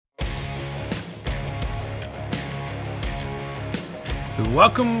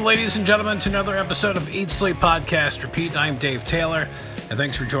Welcome, ladies and gentlemen, to another episode of Eat Sleep Podcast Repeat. I'm Dave Taylor, and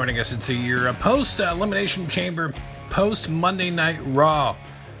thanks for joining us. It's your post-Elimination Chamber, post-Monday Night Raw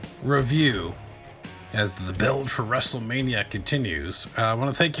review as the build for WrestleMania continues. I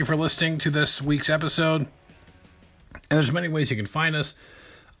want to thank you for listening to this week's episode, and there's many ways you can find us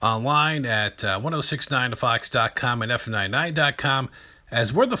online at 1069thefox.com and fm99.com,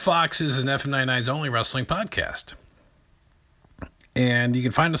 as we're the Fox's and FM99's only wrestling podcast. And you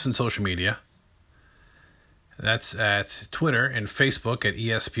can find us on social media. That's at Twitter and Facebook at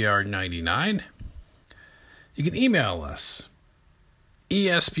ESPR99. You can email us,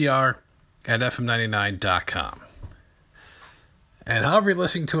 espr at fm99.com. And however you're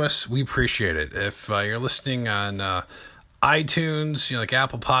listening to us, we appreciate it. If you're listening on iTunes, like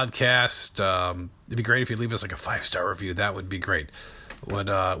Apple Podcast, it'd be great if you leave us like a 5-star review. That would be great. Would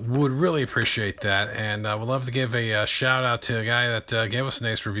really appreciate that, and would love to give a shout out to a guy that gave us a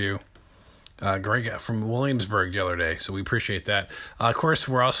nice review, Greg from Williamsburg the other day. So we appreciate that. Of course,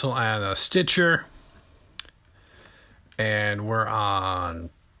 we're also on Stitcher, and we're on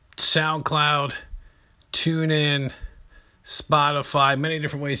SoundCloud, TuneIn, Spotify, many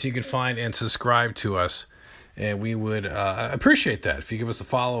different ways you can find and subscribe to us. And we would appreciate that if you give us a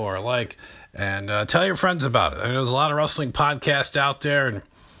follow or a like, and tell your friends about it. I mean, there's a lot of wrestling podcasts out there,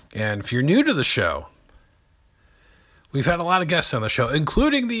 and if you're new to the show, we've had a lot of guests on the show,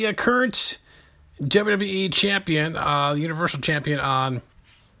 including the current WWE champion, the Universal champion, on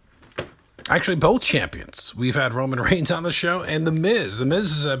actually both champions. We've had Roman Reigns on the show, and The Miz. The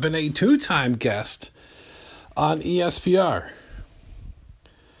Miz has been a 2-time guest on ESPR.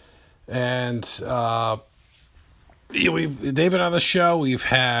 And they've been on the show. We've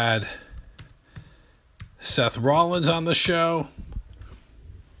had Seth Rollins on the show.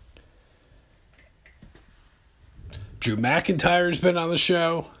 Drew McIntyre's been on the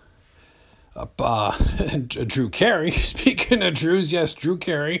show. Drew Carey. Speaking of Drews, yes, Drew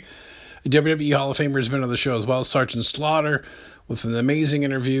Carey, WWE Hall of Famer, has been on the show as well. Sergeant Slaughter with an amazing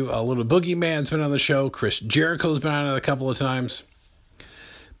interview. Little Boogeyman's been on the show. Chris Jericho's been on it a couple of times.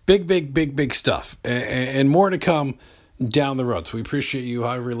 Big stuff, and more to come down the road. So we appreciate you,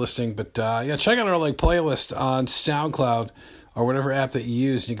 however you're listening. But check out our playlist on SoundCloud or whatever app that you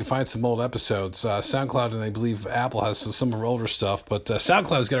use. You can find some old episodes. SoundCloud, and I believe Apple has some of our older stuff. But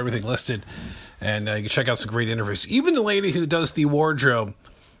SoundCloud's got everything listed, and you can check out some great interviews. Even the lady who does the wardrobe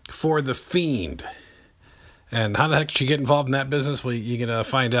for The Fiend. And how the heck should you get involved in that business? Well, you can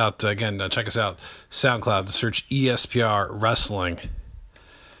find out. Again, check us out. SoundCloud, search ESPR Wrestling.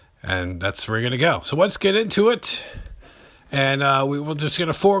 And that's where you're going to go. So let's get into it. And we're just going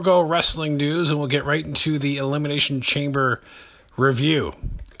to forego wrestling news, and we'll get right into the Elimination Chamber review.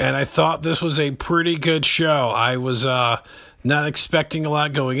 And I thought this was a pretty good show. I was not expecting a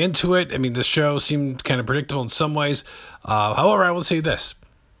lot going into it. I mean, the show seemed kind of predictable in some ways. However, I will say this.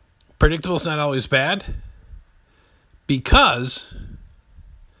 Predictable is not always bad. Because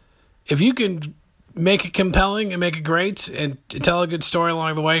if you can make it compelling and make it great and tell a good story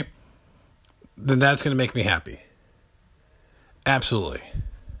along the way, then that's going to make me happy. Absolutely.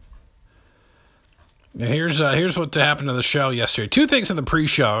 Now here's what happened on the show yesterday. 2 things in the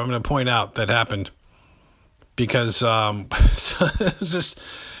pre-show I'm going to point out that happened, because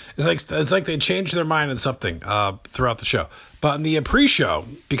it's like they changed their mind on something throughout the show. But in the pre-show,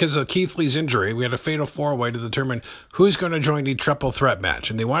 because of Keith Lee's injury, we had a fatal 4-way to determine who's going to join the triple threat match.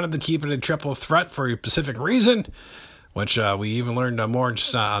 And they wanted to keep it a triple threat for a specific reason, which we even learned more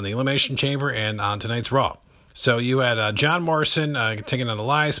just on the Elimination Chamber and on tonight's Raw. So you had John Morrison taking on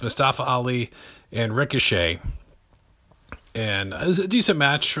Elias, Mustafa Ali, and Ricochet. And it was a decent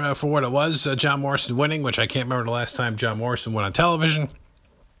match for what it was. John Morrison winning, which I can't remember the last time John Morrison won on television.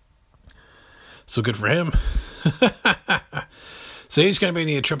 So good for him. So he's going to be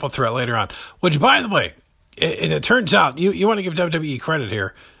in a triple threat later on. Which, by the way, it turns out, you want to give WWE credit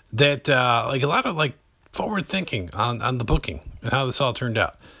here, that a lot of forward thinking on the booking and how this all turned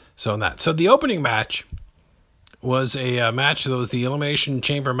out. So the opening match was a match that was the Elimination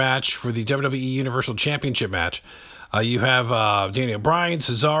Chamber match for the WWE Universal Championship match. You have Daniel Bryan,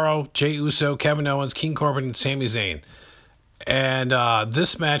 Cesaro, Jey Uso, Kevin Owens, King Corbin, and Sami Zayn. And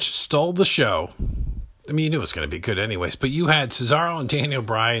this match stole the show. I mean, you knew it was going to be good anyways, but you had Cesaro and Daniel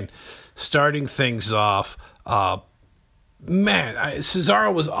Bryan starting things off. Cesaro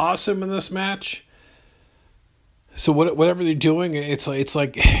was awesome in this match. So whatever they're doing, it's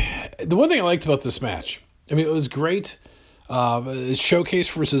like the one thing I liked about this match, I mean, it was great. Showcase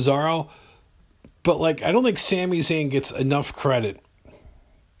for Cesaro, but I don't think Sami Zayn gets enough credit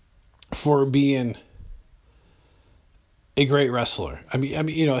for being a great wrestler. I mean,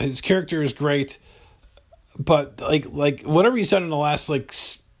 his character is great, but like whatever he's done in the last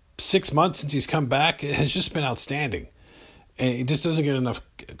 6 months since he's come back, it has just been outstanding, and he just doesn't get enough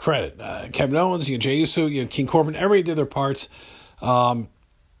credit. Kevin Owens, Jey Uso, King Corbin, everybody did their parts, but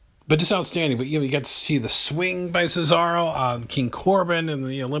just outstanding. But you got to see the swing by Cesaro on King Corbin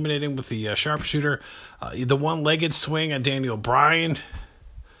and eliminating with the sharpshooter, the one-legged swing on Daniel Bryan,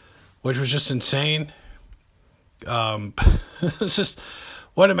 which was just insane. It's just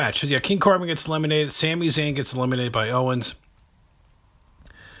what a match. So yeah, King Corbin gets eliminated. Sami Zayn gets eliminated by Owens.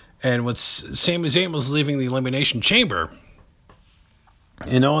 And when Sami Zayn was leaving the Elimination Chamber,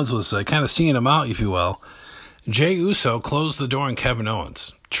 and Owens was kind of seeing him out, if you will, Jey Uso closed the door on Kevin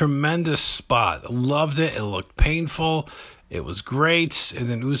Owens. Tremendous spot. Loved it. It looked painful. It was great. And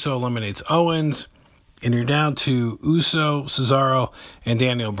then Uso eliminates Owens. And you're down to Uso, Cesaro, and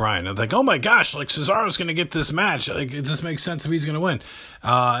Daniel Bryan. I'm like, oh my gosh, Cesaro's going to get this match. It just makes sense if he's going to win.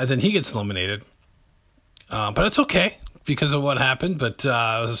 And then he gets eliminated. But it's okay because of what happened. But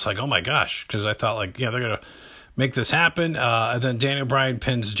I was just like, oh my gosh, because I thought they're going to make this happen. And then Daniel Bryan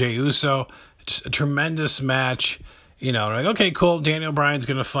pins Jey Uso. Just a tremendous match. Okay, cool. Daniel Bryan's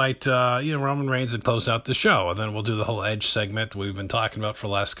going to fight, Roman Reigns and close out the show. And then we'll do the whole Edge segment we've been talking about for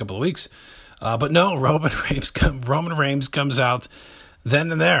the last couple of weeks. But no, Roman Reigns comes out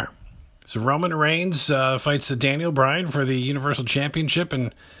then and there. So Roman Reigns fights Daniel Bryan for the Universal Championship.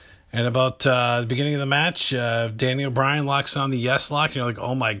 And about the beginning of the match, Daniel Bryan locks on the yes lock. And you're like,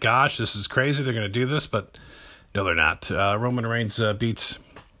 oh my gosh, this is crazy. They're going to do this. But no, they're not. Roman Reigns beats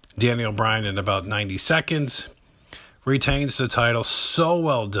Daniel Bryan in about 90 seconds. Retains the title. So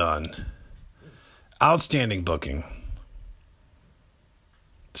well done. Outstanding booking.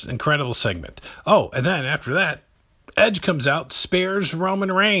 It's an incredible segment. Oh, and then after that, Edge comes out, spares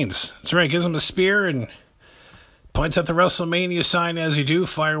Roman Reigns. That's right, gives him a spear and points at the WrestleMania sign as you do.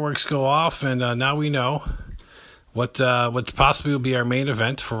 Fireworks go off, and now we know what possibly will be our main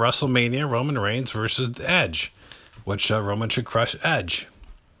event for WrestleMania, Roman Reigns versus Edge, which Roman should crush Edge.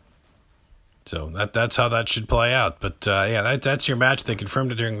 So that's how that should play out. But that's your match. They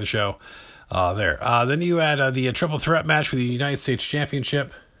confirmed it during the show. There. Then you had the triple threat match for the United States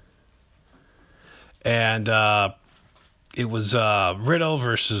Championship. And it was Riddle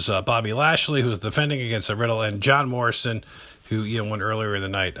versus Bobby Lashley, who was defending against Riddle, and John Morrison, who won earlier in the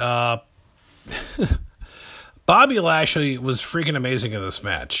night. Bobby Lashley was freaking amazing in this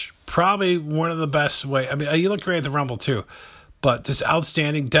match. Probably one of the best way. I mean, he looked great at the Rumble too. But just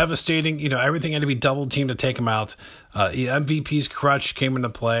outstanding, devastating. Everything had to be double teamed to take him out. MVP's crutch came into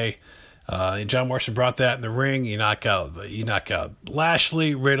play. John Morrison brought that in the ring. You knock out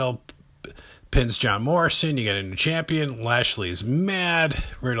Lashley. Riddle pins John Morrison. You get a new champion. Lashley's mad.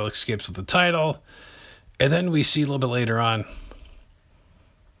 Riddle escapes with the title. And then we see a little bit later on,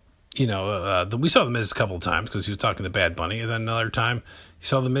 we saw The Miz a couple of times because he was talking to Bad Bunny. And then another time, you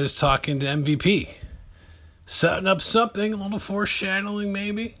saw The Miz talking to MVP. Setting up something, a little foreshadowing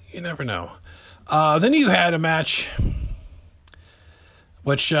maybe. You never know. Then you had a match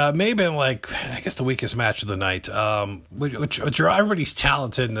which may have been the weakest match of the night. Which everybody's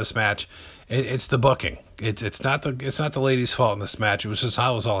talented in this match. It's the booking. It's not the ladies' fault in this match. It was just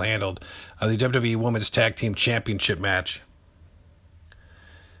how it was all handled. The WWE Women's Tag Team Championship match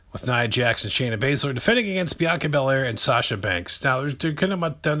with Nia Jax and Shayna Baszler defending against Bianca Belair and Sasha Banks. Now, they could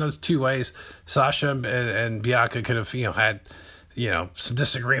have done this two ways. Sasha and Bianca could have, had, some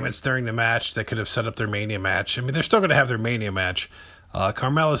disagreements during the match that could have set up their Mania match. I mean, they're still going to have their Mania match.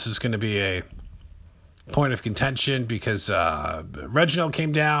 Carmella's is going to be a point of contention because Reginald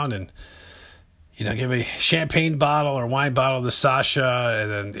came down and, gave a champagne bottle or wine bottle to Sasha.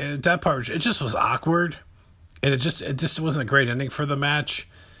 And then that part, it just was awkward. And it just wasn't a great ending for the match.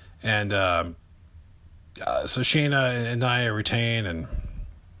 And so Shayna and Nia retain, and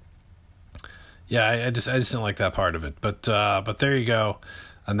I just didn't like that part of it. But there you go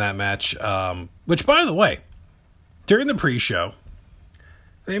on that match. Which, by the way, during the pre-show,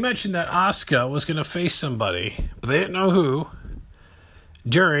 they mentioned that Asuka was going to face somebody, but they didn't know who,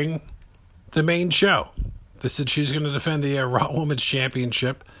 during the main show. They said she was going to defend the Raw Women's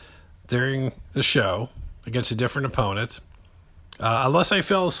Championship during the show against a different opponent. Unless I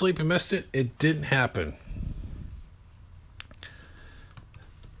fell asleep and missed it, it didn't happen.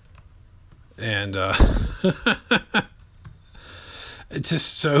 And it's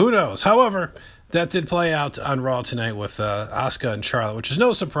just, so who knows? However, that did play out on Raw tonight with Asuka and Charlotte, which is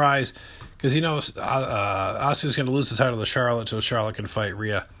no surprise because Asuka's going to lose the title to Charlotte so Charlotte can fight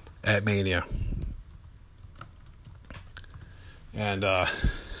Rhea at Mania. And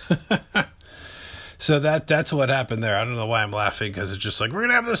So that's what happened there. I don't know why I'm laughing, because it's just like, we're going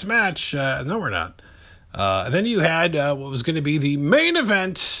to have this match. No, we're not. And then you had what was going to be the main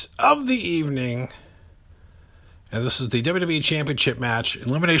event of the evening. And this was the WWE Championship match,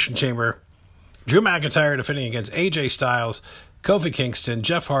 Elimination Chamber. Drew McIntyre defending against AJ Styles, Kofi Kingston,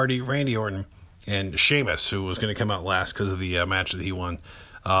 Jeff Hardy, Randy Orton, and Sheamus, who was going to come out last because of the match that he won.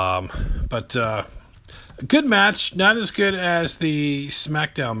 But a good match, not as good as the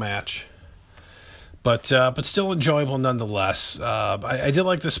SmackDown match. But still enjoyable nonetheless. I did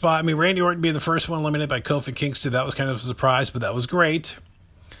like the spot. I mean, Randy Orton being the first one eliminated by Kofi Kingston, that was kind of a surprise, but that was great.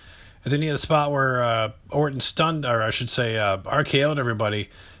 And then he had a spot where Orton stunned, or I should say RKO'd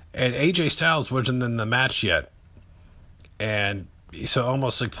everybody, and AJ Styles wasn't in the match yet. And so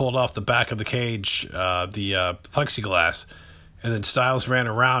almost like pulled off the back of the cage, the plexiglass, and then Styles ran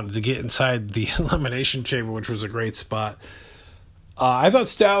around to get inside the Elimination Chamber, which was a great spot. I thought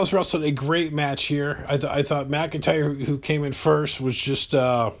Styles wrestled a great match here. I thought McIntyre, who came in first, was just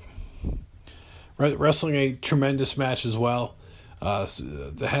wrestling a tremendous match as well.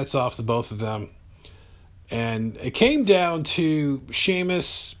 The hats off to both of them. And it came down to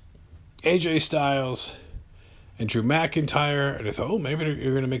Sheamus, AJ Styles, and Drew McIntyre. And I thought, maybe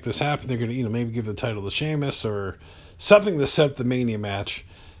you're going to make this happen. They're going to, maybe give the title to Sheamus or something to set up the Mania match.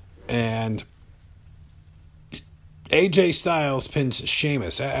 And AJ Styles pins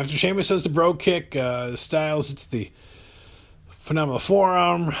Sheamus. After Sheamus does the bro kick, Styles hits the phenomenal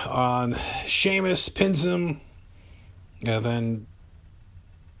forearm on Sheamus, pins him. And then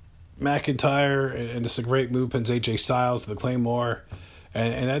McIntyre, and it's a great move, pins AJ Styles to the Claymore.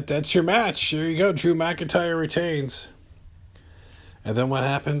 And that's your match. There you go. Drew McIntyre retains. And then what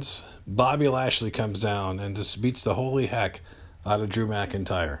happens? Bobby Lashley comes down and just beats the holy heck out of Drew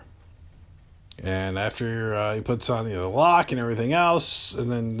McIntyre. And after he puts on the lock and everything else,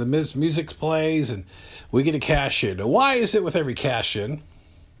 and then the Miz music plays, and we get a cash in. Now, why is it with every cash in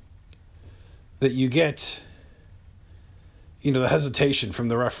that you get, the hesitation from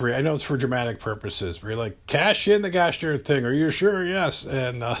the referee? I know it's for dramatic purposes, where you're like, cash in the gosh darn thing. Are you sure? Yes.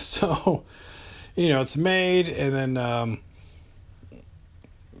 And so, it's made, and then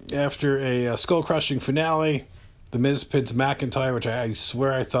after a skull-crushing finale, the Miz pins McIntyre, which I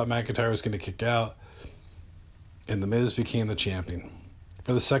swear I thought McIntyre was going to kick out. And the Miz became the champion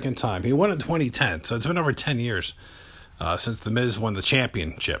for the second time. He won in 2010, so it's been over 10 years since the Miz won the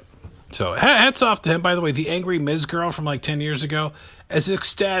championship. So hats off to him. By the way, the angry Miz girl from like 10 years ago is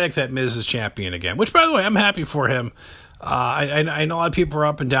ecstatic that Miz is champion again, which, by the way, I'm happy for him. I know a lot of people are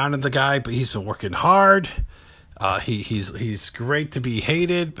up and down on the guy, but he's been working hard. He's great to be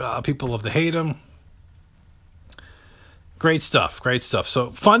hated. People love to hate him. Great stuff. So,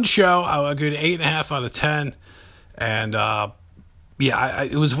 fun show. I'll give it an 8.5 out of 10. And,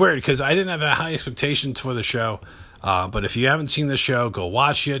 it was weird because I didn't have high expectations for the show. But if you haven't seen the show, go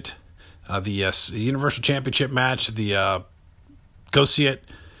watch it. The Universal Championship match, go see it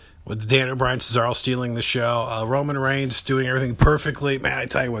with Daniel Bryan, Cesaro stealing the show. Roman Reigns doing everything perfectly. Man, I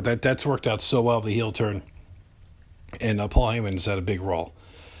tell you what, that's worked out so well, the heel turn. And Paul Heyman's had a big role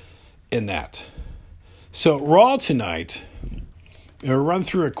in that. So, Raw tonight, I'll run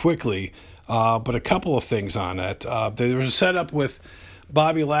through it quickly, but a couple of things on it. There was a setup with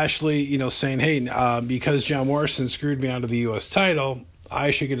Bobby Lashley, saying, hey, because John Morrison screwed me out of the U.S. title,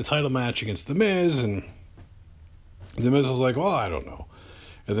 I should get a title match against The Miz. And The Miz was like, well, I don't know.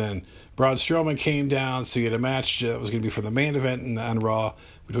 And then Braun Strowman came down, so you had a match that was going to be for the main event on Raw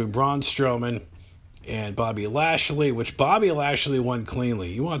between Braun Strowman and Bobby Lashley, which Bobby Lashley won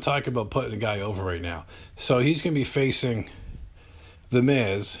cleanly. You want to talk about putting a guy over right now. So he's going to be facing The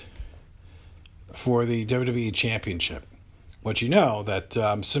Miz for the WWE Championship. Which that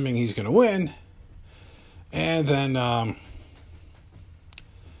I'm assuming he's going to win. And then,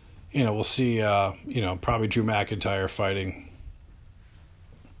 we'll see, probably Drew McIntyre fighting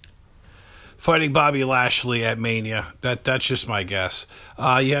Bobby Lashley at Mania. That's just my guess.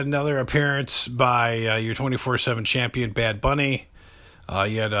 You had another appearance by your 24/7 champion, Bad Bunny.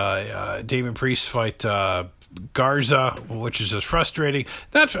 You had Damon Priest fight Garza, which is just frustrating.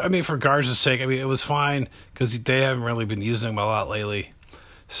 For Garza's sake, it was fine because they haven't really been using him a lot lately.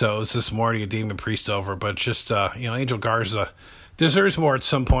 So it was just more to get Damon Priest over. But just, Angel Garza deserves more at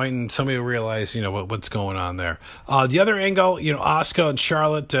some point, and somebody will realize, what's going on there. The other angle, Asuka and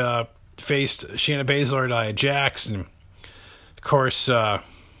Charlotte faced Shayna Baszler and Nia Jax, and of course,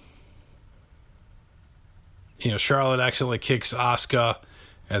 Charlotte accidentally kicks Asuka,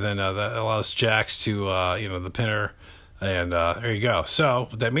 and then that allows Jax to, the pinner, and there you go. So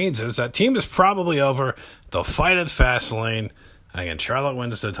what that means is that team is probably over. They'll fight at Fastlane. Again, Charlotte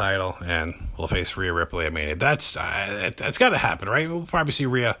wins the title, and we'll face Rhea Ripley at Mania. That's got to happen, right? We'll probably see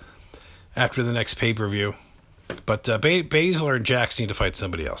Rhea after the next pay-per-view. But Baszler and Jax need to fight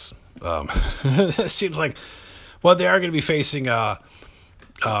somebody else. It seems like, well, they are going to be facing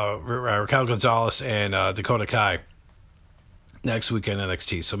Raquel Gonzalez and Dakota Kai next weekend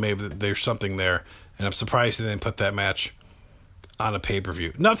NXT. So maybe there's something there. And I'm surprised they didn't put that match on a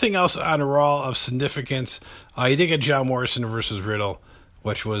pay-per-view. Nothing else on a Raw of significance. You did get John Morrison versus Riddle,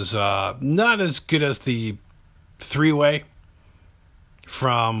 which was not as good as the three-way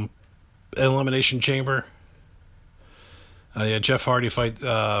from Elimination Chamber. Jeff Hardy fight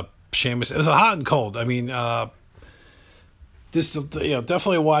Sheamus. It was a hot and cold. I mean, this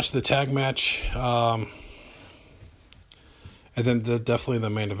definitely watch the tag match, and then definitely the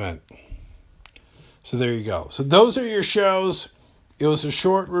main event. So there you go. So those are your shows. It was a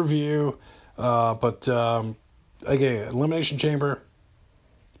short review, but again, Elimination Chamber,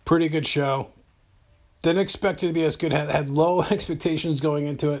 pretty good show. Didn't expect it to be as good. Had low expectations going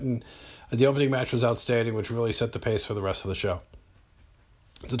into it, and the opening match was outstanding, which really set the pace for the rest of the show.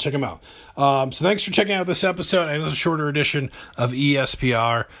 So check them out. So thanks for checking out this episode. And it's a shorter edition of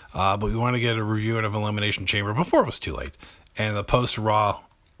ESPR, but we want to get a review of Elimination Chamber before it was too late, and the post-Raw,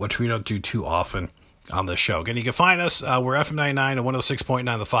 which we don't do too often on this show. Again, you can find us, we're FM99 and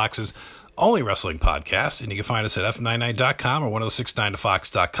 106.9 The Fox's only wrestling podcast, and you can find us at FM99.com or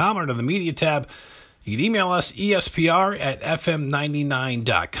 1069thefox.com under the media tab. You can email us, ESPR at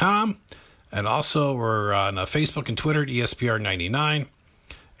FM99.com, and also we're on Facebook and Twitter at ESPR99,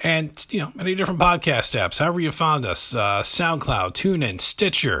 and, many different podcast apps, however you found us, SoundCloud, TuneIn,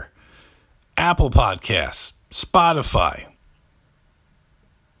 Stitcher, Apple Podcasts, Spotify.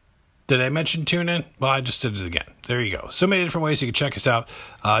 Did I mention TuneIn? Well, I just did it again. There you go. So many different ways you can check us out.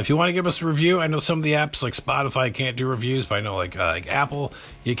 If you want to give us a review, I know some of the apps like Spotify can't do reviews, but I know like Apple,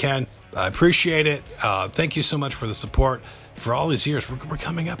 you can. I appreciate it. Thank you so much for the support for all these years. We're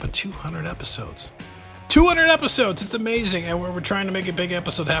coming up at 200 episodes. 200 episodes! It's amazing, and we're trying to make a big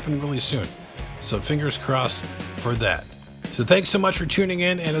episode happen really soon. So fingers crossed for that. So thanks so much for tuning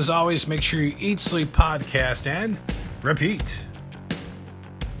in, and as always, make sure you eat, sleep, podcast, and repeat.